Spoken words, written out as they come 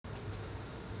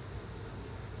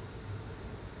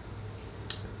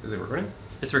Is it recording?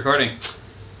 It's recording.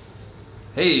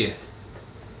 Hey.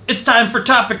 It's time for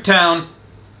Topic Town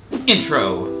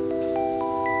intro.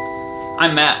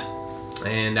 I'm Matt.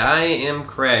 And I am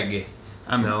Craig.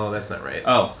 I'm No, that's not right.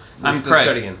 Oh, Let's I'm Craig.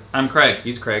 start again. I'm Craig.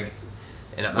 He's Craig.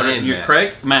 And What I are am you? Matt.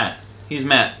 Craig? Matt. He's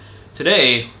Matt.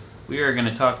 Today we are going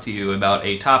to talk to you about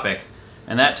a topic,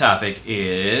 and that topic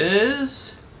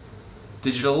is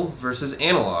Digital versus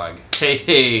analog.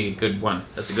 hey, good one.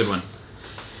 That's a good one.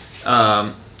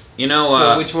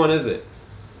 So which one is it?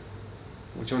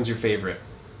 Which one's your favorite?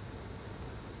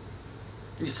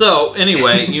 So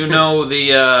anyway,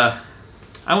 I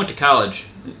went to college,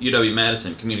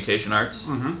 UW-Madison, Communication Arts.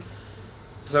 Mm-hmm.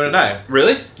 So did I.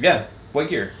 Really? Yeah.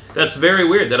 What year? That's very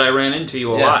weird that I ran into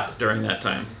you a lot during that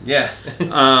time. Yeah.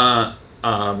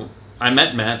 I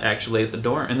met Matt actually at in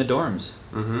the dorms,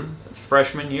 Mm-hmm.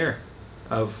 freshman year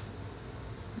of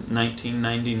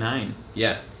 1999.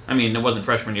 Yeah. I mean, it wasn't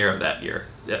freshman year of that year.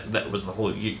 That was the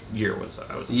whole year. I was a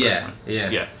freshman.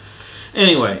 Yeah.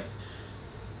 Anyway,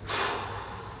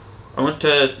 I went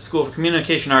to school for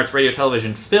communication arts, radio,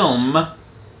 television, film.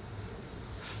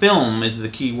 Film is the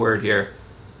key word here.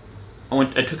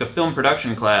 I took a film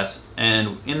production class,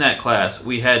 and in that class,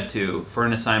 we had to, for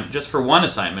an assignment, just for one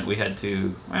assignment, we had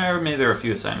to, maybe there were a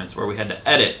few assignments where we had to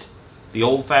edit the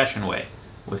old-fashioned way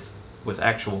with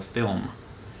actual film,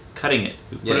 cutting it.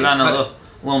 We put it on a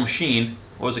little machine.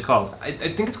 What was it called? I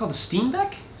think it's called the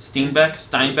Steinbeck?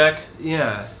 Steinbeck?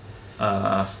 Yeah.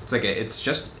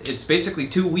 It's basically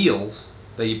two wheels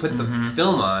that you put the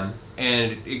film on,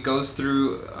 and it goes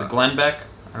through The Glenbeck?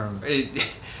 I don't know.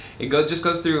 It just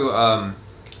goes through a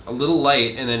little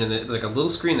light, and then like a little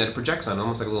screen that it projects on,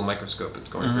 almost like a little microscope. It's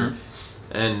going through,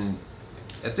 and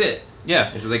that's it.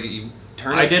 Yeah. It's like you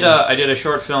turn. I did a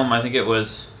short film. I think it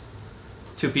was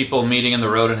two people meeting in the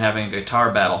road and having a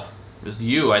guitar battle. It was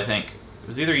you, I think. It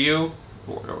was either you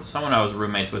or someone I was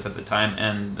roommates with at the time,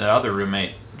 and the other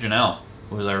roommate, Janelle,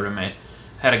 who was our roommate,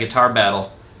 had a guitar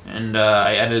battle, and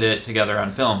I edited it together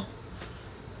on film.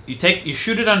 You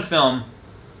shoot it on film,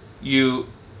 you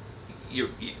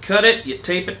cut it, you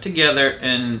tape it together,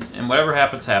 and whatever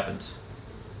happens.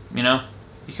 You know?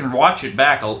 You can watch it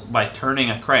back by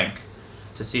turning a crank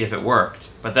to see if it worked,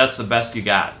 but that's the best you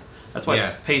got. That's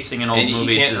why pacing in old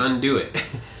movies you can't undo it.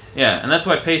 Yeah, and that's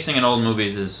why pacing in old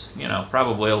movies is,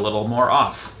 probably a little more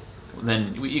off.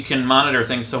 Then you can monitor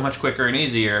things so much quicker and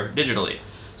easier digitally.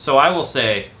 So I will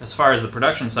say, as far as the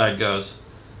production side goes,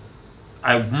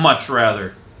 I much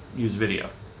rather use video.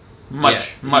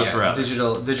 Much rather.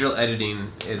 Digital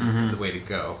editing is the way to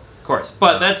go. Of course.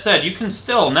 But that said, you can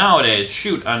still nowadays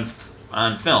shoot on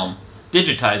film,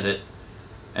 digitize it,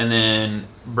 and then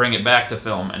bring it back to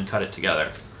film and cut it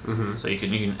together. Mm-hmm. So you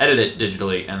can edit it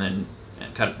digitally and then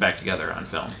cut it back together on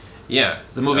film. Yeah.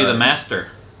 The movie The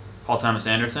Master, Paul Thomas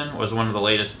Anderson, was one of the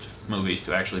latest movies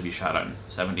to actually be shot on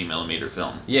 70mm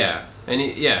film. Yeah.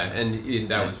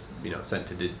 That was sent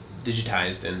to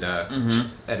digitized and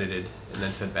edited and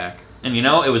then sent back. And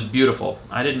it was beautiful.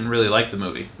 I didn't really like the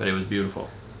movie, but it was beautiful.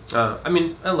 I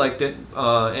liked it,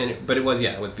 but it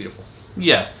was beautiful.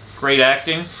 Yeah, great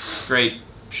acting, great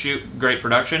shoot, great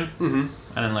production. Mm-hmm.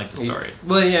 I didn't like the story.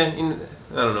 Well, yeah,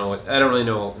 I don't really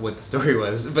know what the story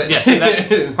was, but yeah,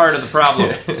 that's part of the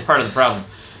problem. It's part of the problem.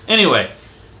 Anyway,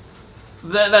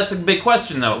 that's a big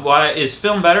question though. Why is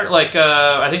film better? Like,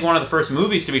 I think one of the first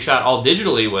movies to be shot all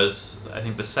digitally was, I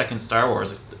think, the second Star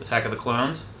Wars, Attack of the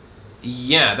Clones.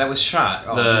 Yeah, that was shot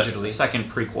all digitally. The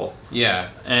second prequel.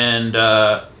 Yeah. And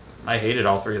I hated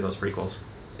all three of those prequels.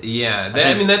 Yeah,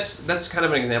 that's kind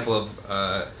of an example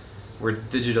of where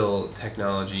digital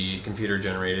technology,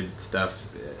 computer-generated stuff,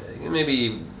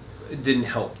 maybe didn't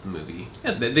help the movie.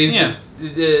 Yeah,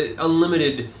 the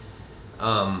unlimited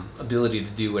ability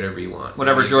to do whatever you want.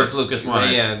 Whatever George Lucas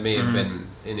wanted. Yeah, may have been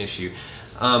an issue.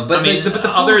 But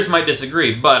others might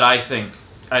disagree, but I think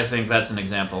that's an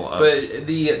example of. But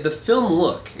the film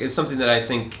look is something that I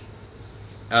think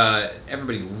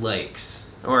everybody likes,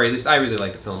 or at least I really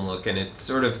like the film look, and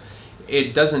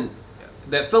it doesn't.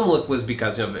 That film look was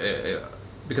because of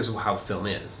how film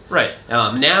is. Right.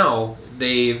 Now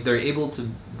they're able to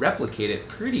replicate it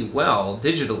pretty well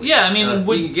digitally. Yeah, I mean,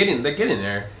 they're getting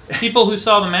there. People who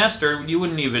saw The Master,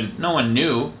 no one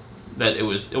knew that it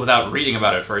was, without reading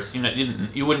about it first. You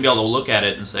wouldn't be able to look at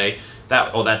it and say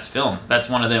that's film. That's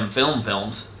one of them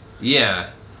films.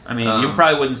 Yeah. I mean, you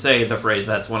probably wouldn't say the phrase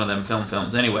 "that's one of them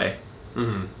films" anyway.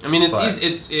 Mm-hmm. I mean, it's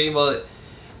easy.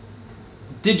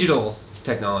 Digital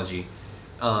technology.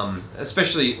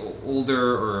 Especially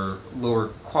older or lower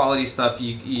quality stuff,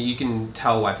 you can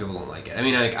tell why people don't like it. I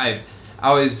mean, I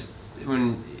always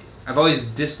when I've always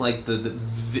disliked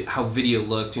how video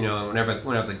looked. When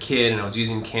I was a kid and I was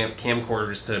using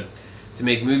camcorders to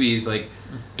make movies, like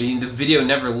the video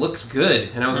never looked good,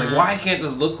 and I was like, why can't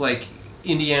this look like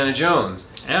Indiana Jones?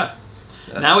 Yeah.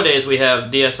 Nowadays we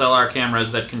have DSLR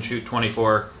cameras that can shoot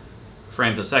 24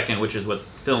 frames a second, which is what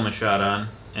film is shot on,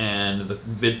 and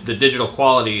the digital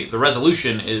quality, the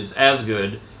resolution is as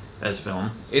good as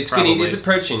film. It's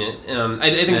approaching it.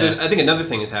 I think another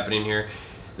thing is happening here.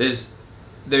 There's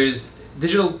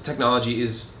digital technology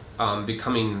is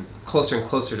becoming closer and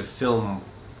closer to film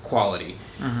quality,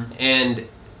 and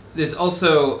there's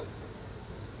also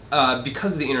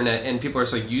because of the internet and people are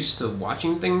so used to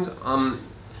watching things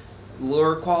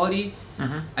lower quality.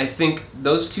 I think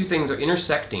those two things are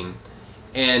intersecting,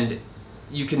 and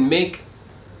you can make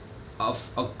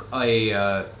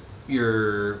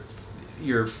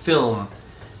your film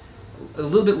a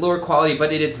little bit lower quality,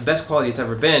 but it's the best quality it's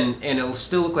ever been, and it'll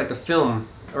still look like a film,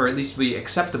 or at least be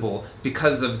acceptable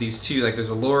because of these two. Like, there's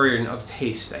a lowering of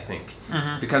taste, I think,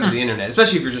 because of the internet,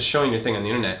 especially if you're just showing your thing on the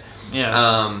internet.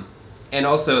 Yeah. And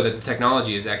also that the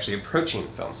technology is actually approaching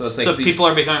film. So it's like people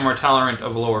are becoming more tolerant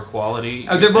of lower quality.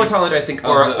 They're more tolerant, I think,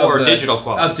 of digital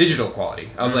quality. Of digital quality,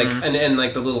 of like and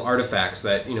like the little artifacts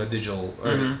that digital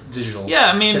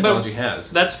technology has.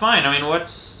 That's fine. I mean,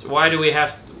 why do we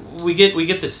have? We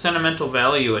get this sentimental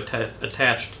value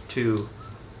attached to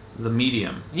the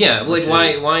medium. Yeah, well,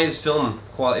 like why is film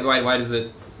quality? Why is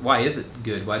it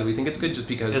good? Why do we think it's good? Just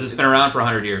because it's been around for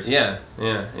 100 years. Yeah.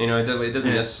 It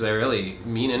doesn't necessarily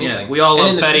mean anything. Yeah, we all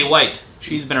love Betty White.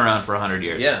 She's been around for 100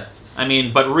 years. Yeah. I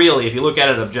mean, but really, if you look at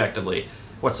it objectively,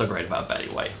 what's so great about Betty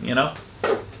White? Well,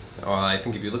 I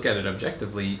think if you look at it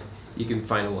objectively, you can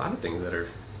find a lot of things that are.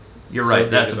 You're right.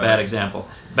 That's a bad example.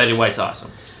 Betty White's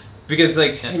awesome. Because,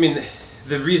 I mean,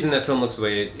 the reason that film looks the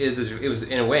way it is it was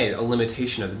in a way a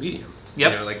limitation of the medium.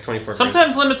 Yep. Like 24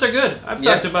 Sometimes limits are good. I've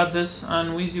talked about this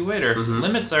on Wheezy Waiter.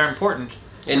 Limits are important.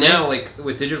 And now, like,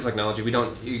 with digital technology, you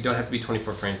don't have to be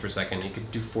 24 frames per second. You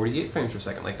could do 48 frames per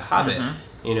second, like The Hobbit.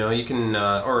 You can,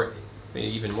 or maybe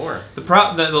even more. The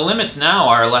limits now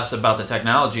are less about the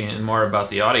technology and more about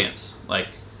the audience. Like,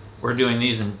 we're doing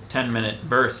these in 10-minute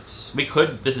bursts.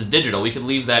 This is digital. We could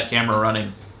leave that camera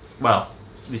running, well,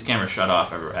 these cameras shut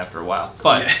off after a while.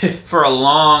 But for a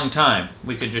long time,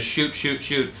 we could just shoot.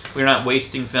 We're not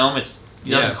wasting film. It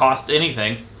doesn't cost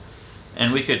anything.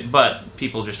 And but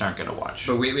people just aren't going to watch.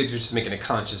 But we're just making a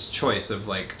conscious choice of,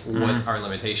 like, what our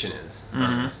limitation is.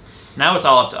 Now it's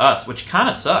all up to us, which kind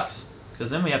of sucks. Because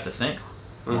then we have to think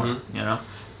more,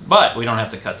 But we don't have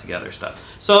to cut together stuff.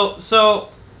 So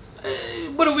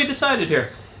what have we decided here?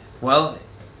 Well,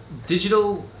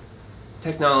 digital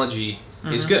technology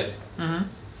is good.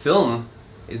 Film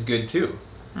is good too.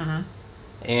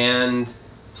 And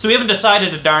so we haven't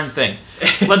decided a darn thing.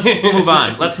 Let's move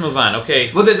on.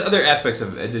 Okay. Well, there's other aspects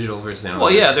of digital versus analog.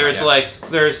 Well, yeah. There's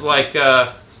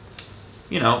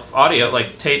audio,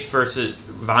 like tape versus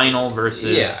vinyl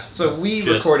versus. Yeah. So we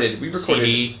recorded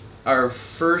CD. Our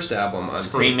first album on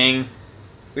Screaming.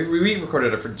 Tape. We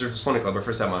recorded our Spawning Club, our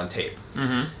first album on tape.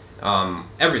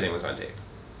 Everything was on tape.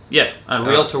 Yeah, on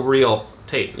reel-to-reel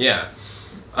tape. Yeah.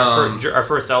 Our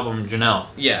first album, Janelle.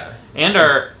 Yeah. And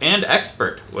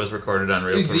Expert was recorded on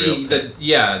reel-to-reel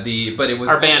tape. But it was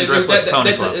our band Driftless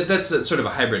Pony Club. That's sort of a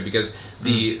hybrid because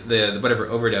the whatever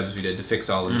overdubs we did to fix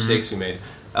all the mistakes we made,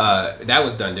 that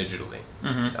was done digitally.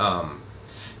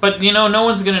 But no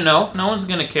one's gonna know. No one's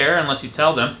gonna care unless you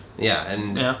tell them. Yeah,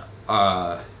 and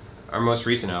our most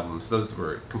recent albums, those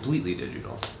were completely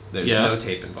digital. There's no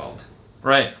tape involved.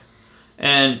 Right,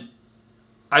 and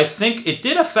I think it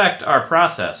did affect our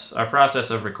process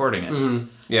of recording it.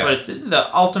 Yeah. But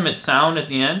the ultimate sound at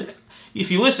the end,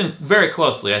 if you listen very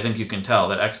closely, I think you can tell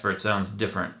that Expert sounds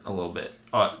different a little bit.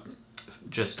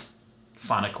 Just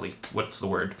phonically. What's the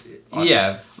word?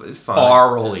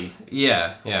 Aurally.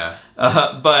 Yeah.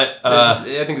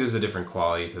 I think there's a different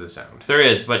quality to the sound. There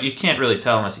is, but you can't really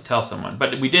tell unless you tell someone.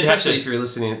 But we did especially if you're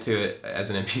listening to it as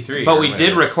an MP3. But we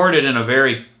did record it in a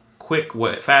very quick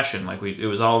fashion. Like it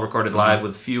was all recorded live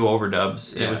with few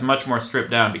overdubs. Yeah. It was much more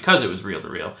stripped down because it was reel to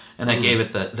reel, and that gave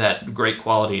it that great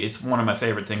quality. It's one of my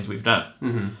favorite things we've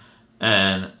done.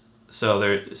 And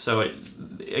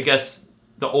I guess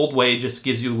the old way just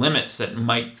gives you limits that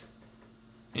might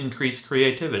increase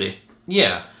creativity.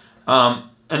 Yeah. And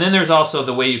then there's also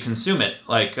the way you consume it.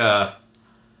 Like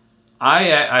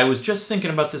I was just thinking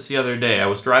about this the other day. I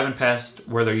was driving past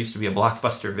where there used to be a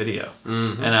Blockbuster Video,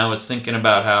 and I was thinking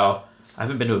about how I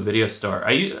haven't been to a video store.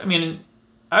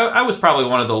 I was probably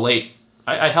one of the late.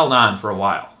 I held on for a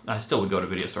while. I still would go to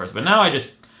video stores, but now I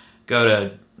just go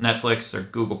to Netflix or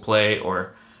Google Play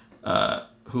or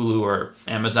Hulu or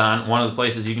Amazon, one of the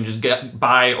places you can just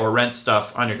buy or rent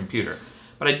stuff on your computer.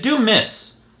 But I do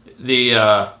miss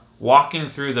the walking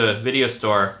through the video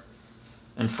store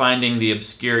and finding the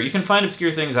obscure. You can find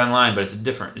obscure things online, but it's a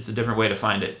different way to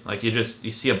find it. Like you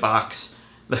see a box.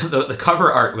 The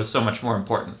cover art was so much more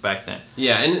important back then.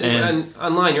 Yeah, and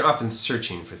online you're often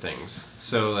searching for things,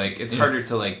 so like it's harder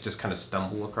to like just kind of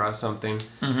stumble across something.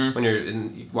 When you're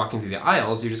walking through the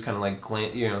aisles. You're just kind of like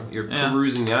you're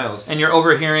perusing the aisles, and you're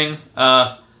overhearing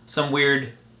some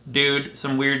weird dude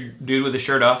with a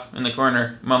shirt off in the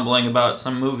corner mumbling about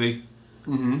some movie.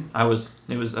 I was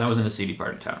in a seedy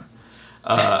part of town.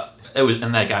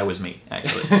 And that guy was me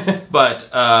actually, but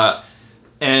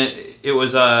and it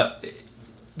was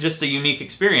just a unique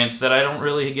experience that I don't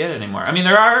really get anymore. I mean,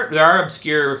 there are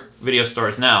obscure video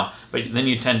stores now, but then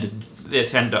they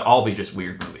tend to all be just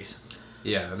weird movies.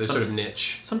 Yeah, they're sort of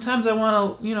niche. Sometimes I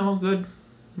want a good,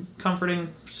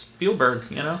 comforting Spielberg,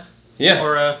 Yeah.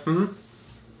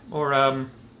 Or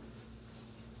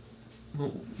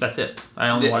that's it. I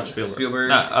only watch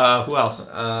Spielberg. Who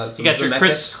else? You got your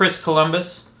Chris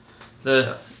Columbus.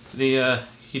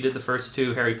 He did the first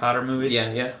 2 Harry Potter movies.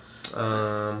 Yeah.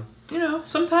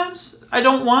 Sometimes I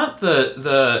don't want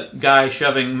the guy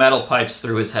shoving metal pipes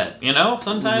through his head.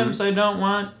 Sometimes I don't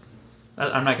want.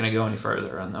 I'm not going to go any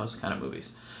further on those kind of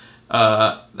movies.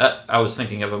 That I was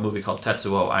thinking of a movie called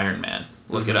Tetsuo Iron Man.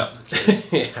 Look it up.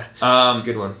 Yeah, it's a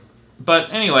good one.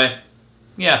 But anyway,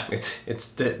 yeah.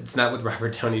 It's not with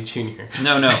Robert Downey Jr.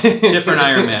 No, different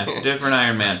Iron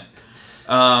Man.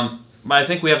 But I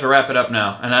think we have to wrap it up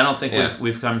now, and I don't think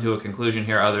we've come to a conclusion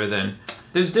here other than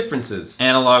there's differences.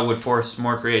 Analog would force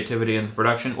more creativity in the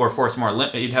production, or force more.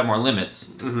 You'd have more limits,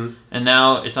 and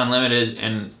now it's unlimited.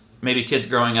 And maybe kids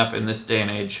growing up in this day and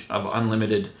age of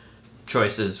unlimited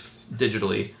choices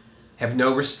digitally have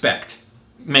no respect.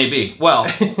 Maybe. Well,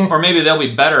 or maybe they'll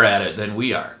be better at it than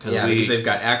we are. Because they've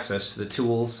got access to the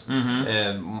tools,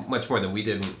 and much more than we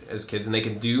did as kids, and they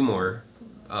can do more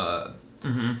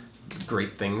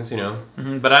great things,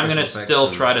 But I'm going to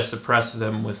still try to suppress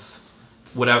them with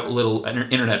whatever little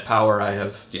internet power I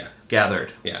have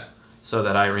gathered. Yeah. So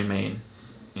that I remain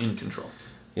in control.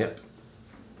 Yep.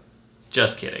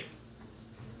 Just kidding.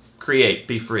 Create.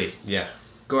 Be free. Yeah.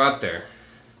 Go out there.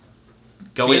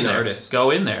 Be an artist.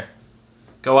 Go in there.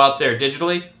 Go out there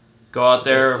digitally. Go out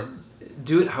there.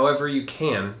 Do it however you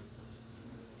can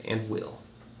and will.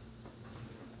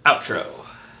 Outro.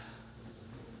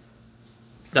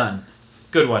 Done.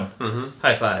 Good one.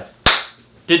 High five.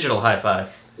 Digital high five.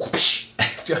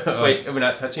 Wait, are we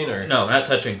not touching or? No, not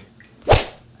touching.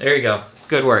 There you go.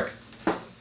 Good work.